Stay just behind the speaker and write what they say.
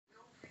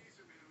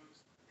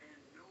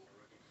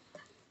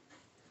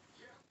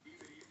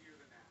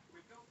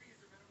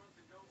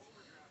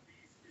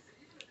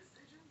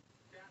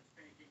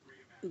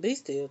Be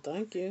still,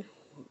 thank you.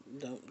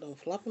 Don't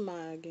flop in my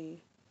eye again.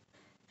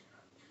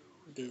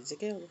 Get it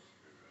together.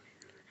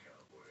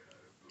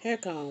 Hair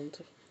combed,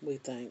 we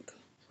think.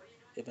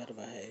 It better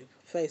behave.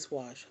 Face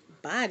wash.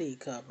 Body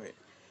covered.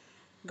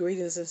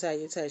 Greetings and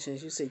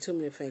salutations. You see too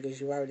many fingers.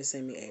 You already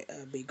seen me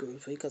be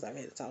goofy because I've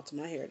had to talk to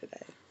my hair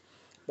today.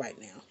 Right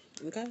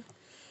now. Okay?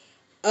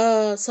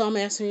 So I'm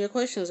answering your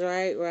questions,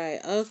 right?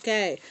 Right.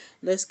 Okay.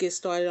 Let's get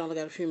started. Only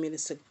got a few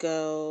minutes to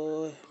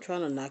go. I'm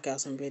trying to knock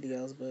out some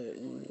videos,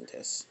 but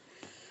just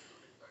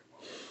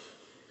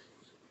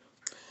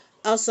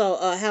also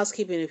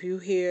housekeeping. If you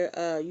hear,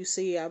 you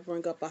see, I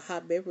bring up a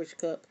hot beverage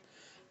cup.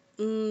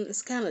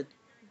 It's kind of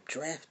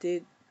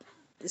drafted.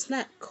 It's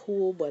not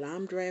cool, but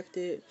I'm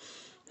drafted.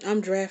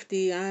 I'm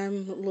drafty.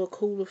 I'm a little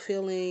cooler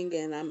feeling,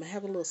 and I'm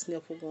have a little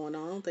sniffle going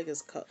on. I don't think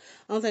it's cold.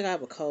 I don't think I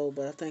have a cold,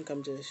 but I think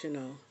I'm just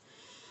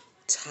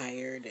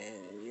tired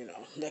and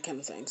that kind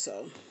of thing.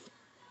 So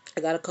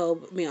I got a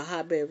cold, a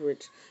hot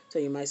beverage. So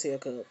you might see a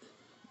cup.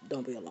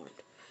 Don't be alarmed.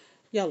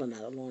 Y'all are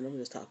not alarmed. I'm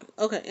just talking.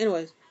 Okay.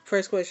 Anyways,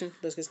 first question.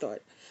 Let's get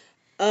started.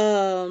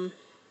 Um,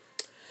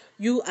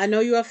 I know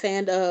you're a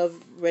fan of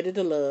Ready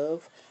to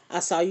Love. I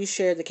saw you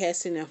share the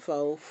casting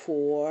info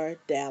for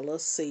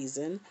Dallas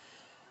season.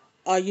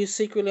 Are you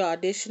secretly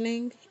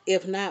auditioning?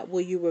 If not,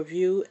 will you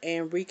review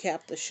and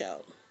recap the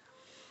show?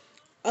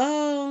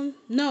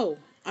 No,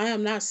 I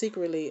am not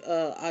secretly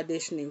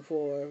auditioning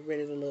for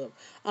Ready to Love.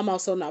 I'm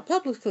also not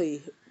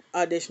publicly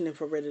auditioning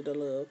for Ready to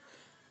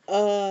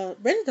Love.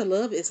 Ready to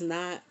Love is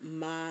not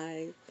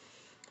my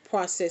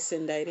process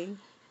in dating.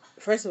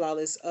 First of all,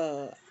 it's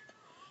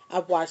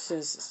I've watched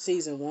since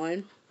season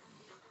one.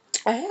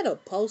 I had a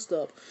post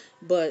up,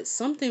 but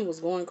something was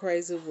going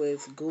crazy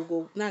with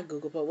Google, not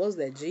Google, but what was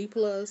that, G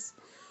Plus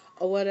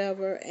or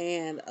whatever,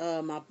 and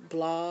my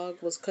blog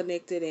was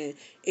connected, and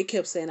it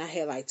kept saying I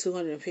had like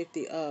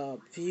 250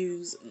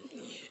 views.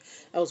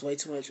 That was way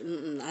too much.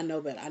 I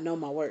know better. I know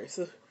my worth.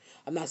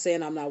 I'm not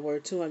saying I'm not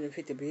worth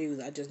 250 views.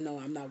 I just know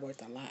I'm not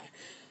worth a lot.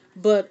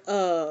 But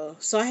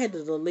so I had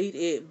to delete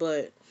it.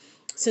 But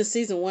since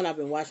season one, I've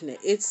been watching it.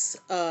 It's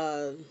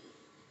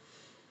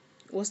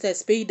what's that?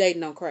 Speed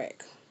dating on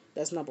crack.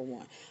 That's number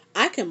one.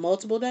 I can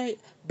multiple date,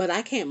 but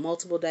I can't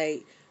multiple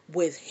date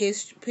with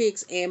his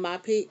picks and my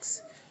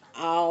picks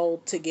all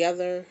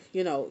together.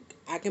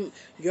 I can.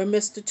 You're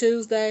Mr.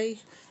 Tuesday.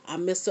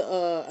 I'm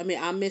Mr.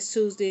 I'm Miss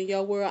Tuesday in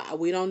your world.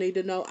 We don't need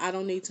to know. I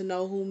don't need to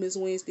know who Miss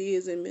Wednesday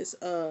is and Miss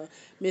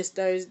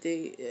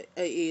Thursday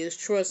is.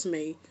 Trust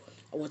me.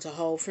 I went to a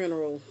whole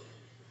funeral.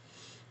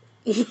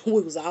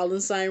 We was all in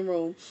the same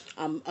room.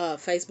 I'm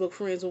Facebook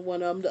friends with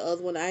one of them. The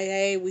other one,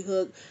 hey, we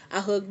hug. I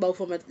hugged both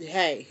of them.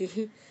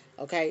 Hey,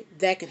 okay,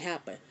 that can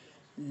happen.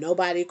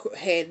 Nobody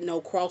had no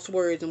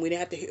crosswords, and we didn't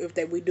have to hear if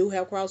that we do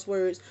have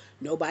crosswords.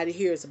 Nobody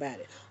hears about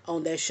it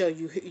on that show.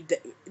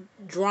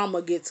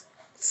 Drama gets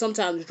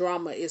sometimes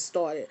drama is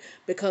started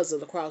because of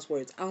the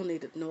crosswords. I don't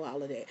need to know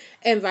all of that,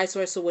 and vice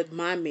versa with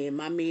my men.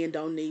 My men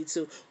don't need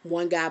to.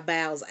 One guy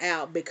bows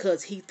out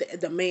because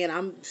the man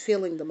I'm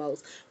feeling the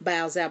most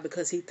bows out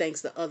because he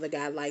thinks the other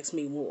guy likes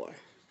me more,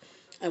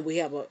 and we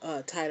have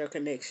a tighter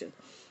connection.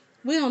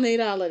 We don't need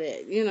all of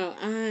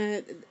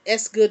that.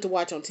 It's good to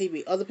watch on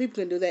TV. Other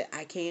people can do that.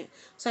 I can't,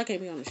 so I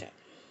can't be on the show.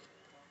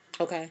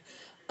 Okay.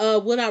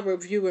 Would I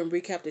review and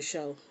recap the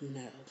show?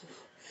 No.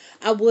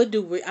 I would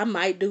do. I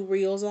might do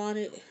reels on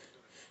it.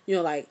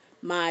 Like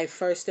my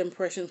first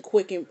impressions,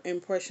 quick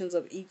impressions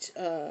of each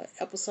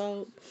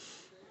episode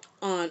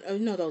on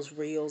those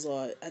reels,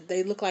 or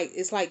they look like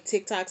it's like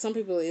TikTok. Some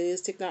people it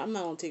is TikTok. I'm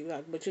not on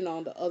TikTok, but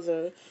on the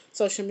other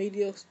social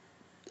media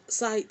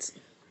sites,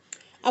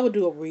 I would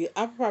do a reel.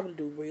 I would probably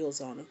do reels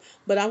on them,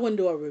 but I wouldn't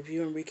do a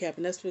review and recap.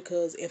 And that's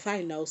because if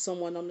I know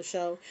someone on the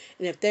show,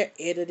 and if they're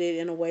edited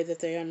in a way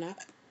that they are not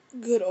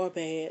good or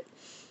bad,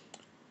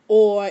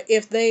 or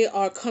if they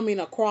are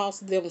coming across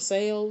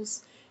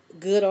themselves,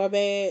 good or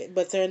bad,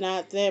 but they're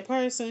not that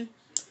person.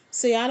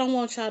 See, I don't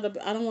want y'all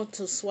to. I don't want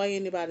to sway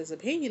anybody's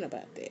opinion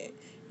about that.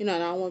 And I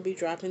don't want to be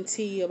dropping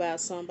tea about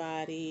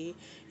somebody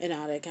and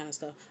all that kind of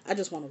stuff. I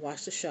just want to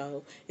watch the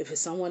show. If it's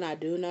someone I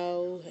do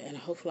know and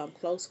hopefully I'm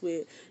close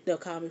with, they'll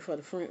call me for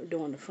the friend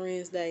during the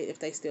friends date if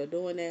they still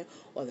doing that,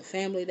 or the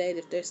family date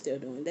if they're still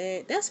doing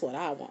that. That's what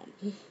I want.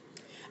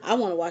 I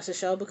want to watch the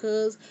show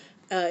because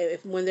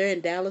when they're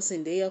in Dallas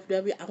and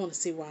DFW, I want to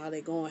see where all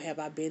they're going. Have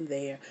I been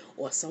there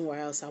or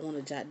somewhere else? I want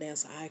to jot down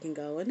so I can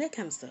go and that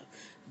kind of stuff.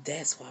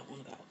 That's why I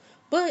want to go.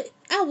 But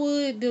I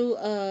would do.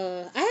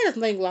 I had to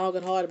think long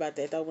and hard about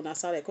that though. When I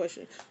saw that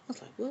question, I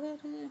was like, "What?"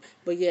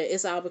 But yeah,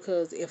 it's all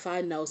because if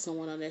I know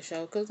someone on that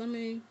show, because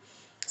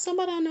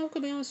somebody I know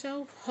could be on the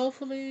show.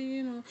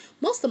 Hopefully,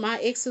 most of my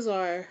exes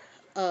are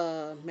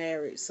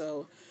married,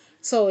 so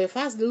if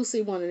I do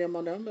see one of them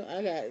on there,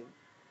 I got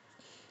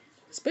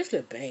especially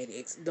a bad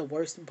ex, the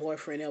worst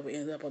boyfriend ever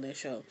ended up on that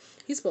show.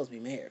 He's supposed to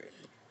be married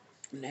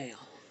now.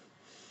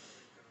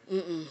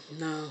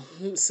 No.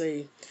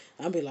 See,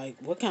 I'd be like,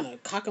 what kind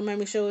of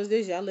cockamamie show is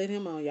this? Y'all let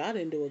him on. Y'all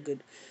didn't do a good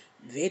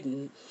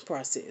vetting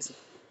process.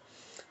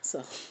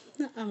 So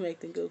I'm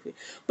acting goofy.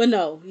 But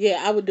no,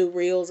 yeah, I would do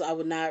reels. I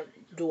would not.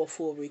 do a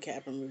full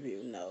recap and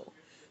review. No.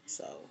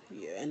 So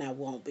yeah, and I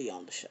won't be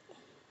on the show.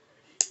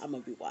 I'm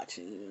gonna be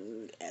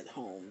watching at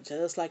home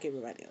just like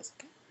everybody else.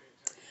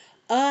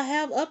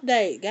 Have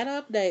update. Got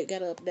to update. Got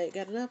to update.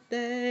 Got to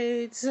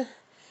update.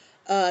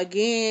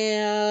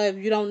 Again,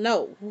 if you don't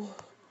know,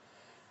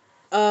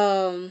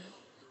 um,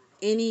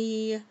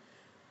 any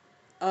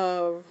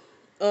uh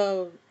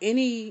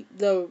any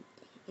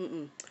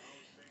mm-mm,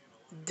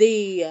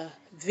 the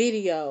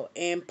video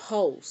and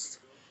post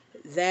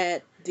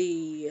that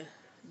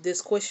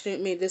this question, I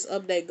mean this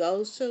update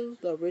goes to,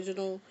 the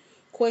original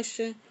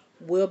question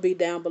will be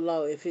down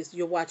below. If it's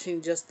you're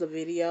watching just the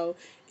video,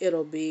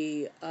 it'll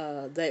be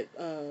that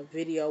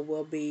video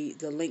will be,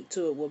 the link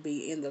to it will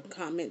be in the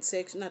comment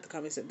section, not the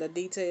comment section, the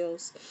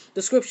details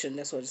description,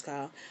 that's what it's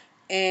called.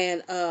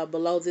 And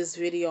below this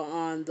video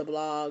on the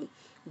blog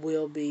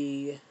will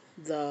be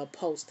the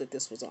post that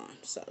this was on,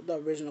 so the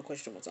original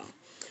question was on.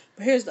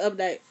 But here's the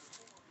update.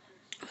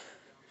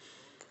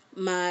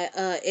 My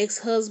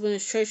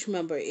ex-husband's church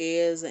member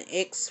is an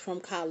ex from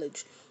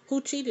college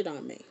who cheated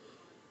on me.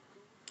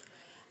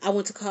 I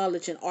went to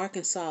college in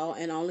Arkansas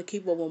and only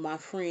keep up with my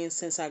friends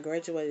since I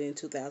graduated in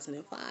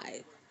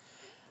 2005.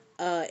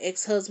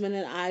 Ex-husband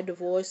and I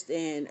divorced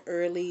in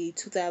early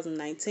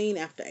 2019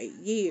 after 8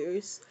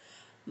 years.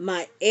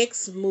 My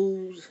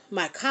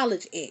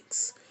college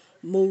ex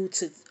moved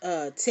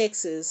to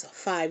Texas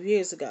 5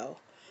 years ago.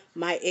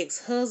 My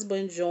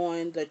ex-husband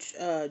joined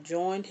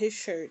his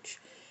church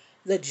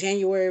the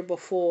January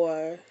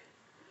before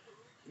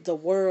the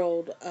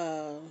world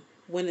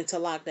went into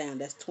lockdown.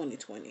 That's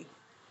 2020.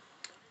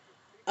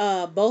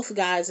 Both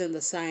guys in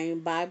the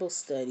same Bible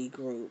study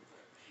group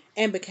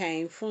and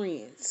became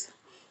friends.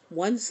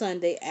 One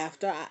Sunday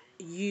after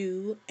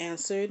you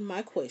answered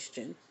my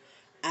question,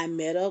 I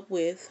met up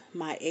with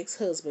my ex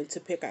husband to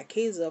pick our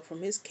kids up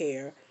from his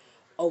care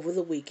over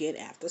the weekend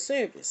after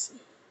service.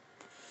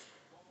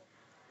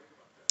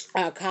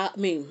 Our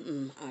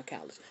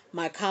college.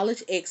 My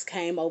college ex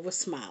came over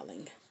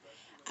smiling.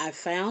 I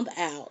found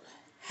out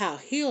how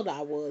healed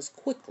I was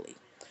quickly.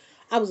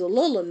 I was a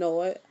little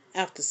annoyed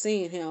after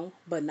seeing him,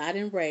 but not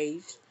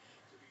enraged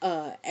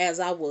as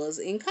I was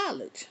in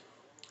college.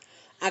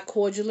 I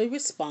cordially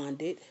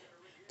responded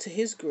to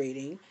his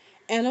greeting,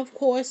 and of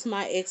course,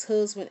 my ex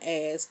husband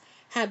asked,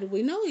 how did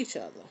we know each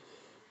other?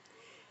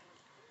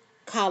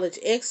 College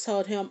ex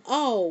told him,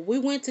 oh, we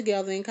went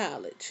together in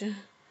college.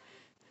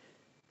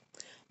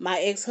 My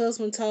ex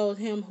husband told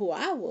him who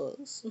I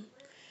was.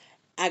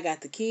 I got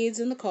the kids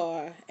in the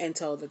car and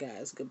told the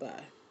guys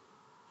goodbye.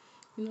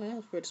 You know, that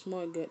was pretty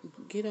smart.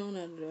 Get on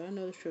out of there. I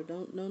know the truth.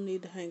 Don't no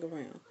need to hang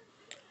around.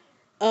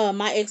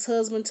 My ex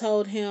husband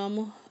told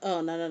him.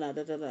 Oh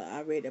no.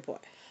 I read that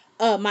part.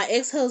 My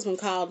ex husband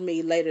called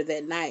me later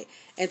that night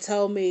and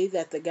told me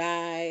that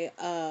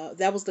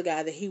that was the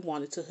guy that he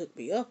wanted to hook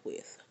me up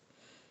with.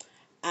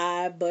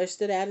 I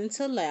bursted out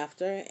into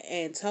laughter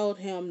and told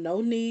him no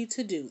need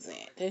to do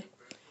that.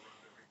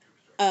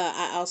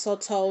 I also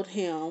told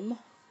him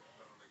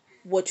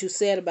what you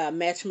said about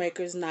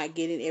matchmakers not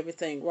getting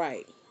everything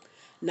right,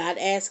 not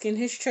asking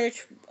his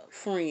church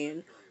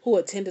friend who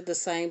attended the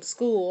same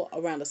school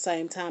around the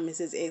same time as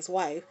his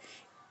ex-wife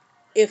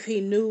if he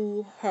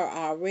knew her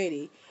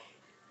already,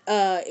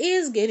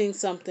 is getting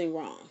something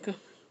wrong.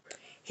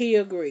 He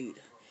agreed.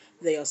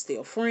 They are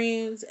still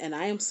friends, and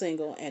I am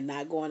single and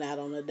not going out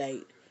on a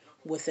date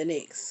with an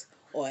ex,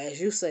 or as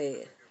you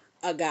said,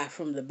 a guy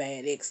from the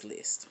bad ex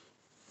list.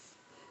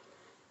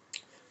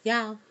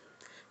 Y'all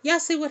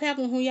see what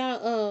happened when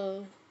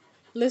y'all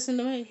listen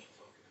to me?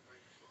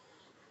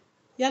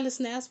 Y'all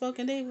listen to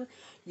Outspoken Diva?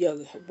 Your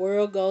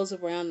world goes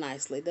around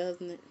nicely,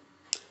 doesn't it?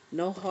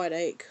 No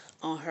heartache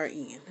on her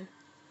end.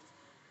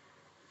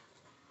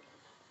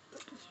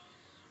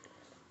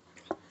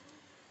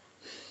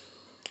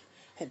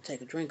 Had to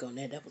take a drink on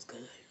that. That was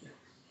good.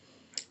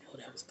 Oh,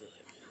 that was good.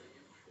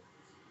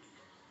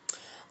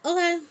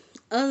 Okay.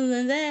 Other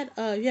than that,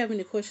 if you have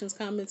any questions,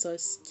 comments, or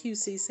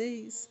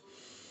QCCs,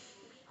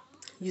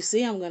 you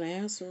see I'm going to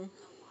answer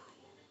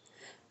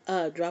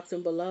them. Drop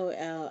them below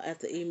at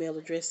the email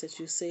address that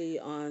you see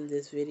on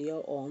this video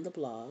or on the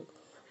blog,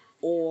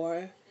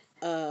 or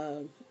uh,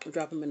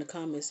 drop them in the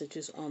comments that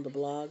you on the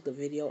blog, the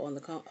video, on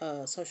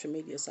the social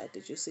media site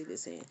that you see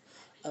this in.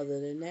 Other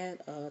than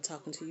that,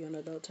 talking to you in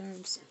adult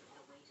terms.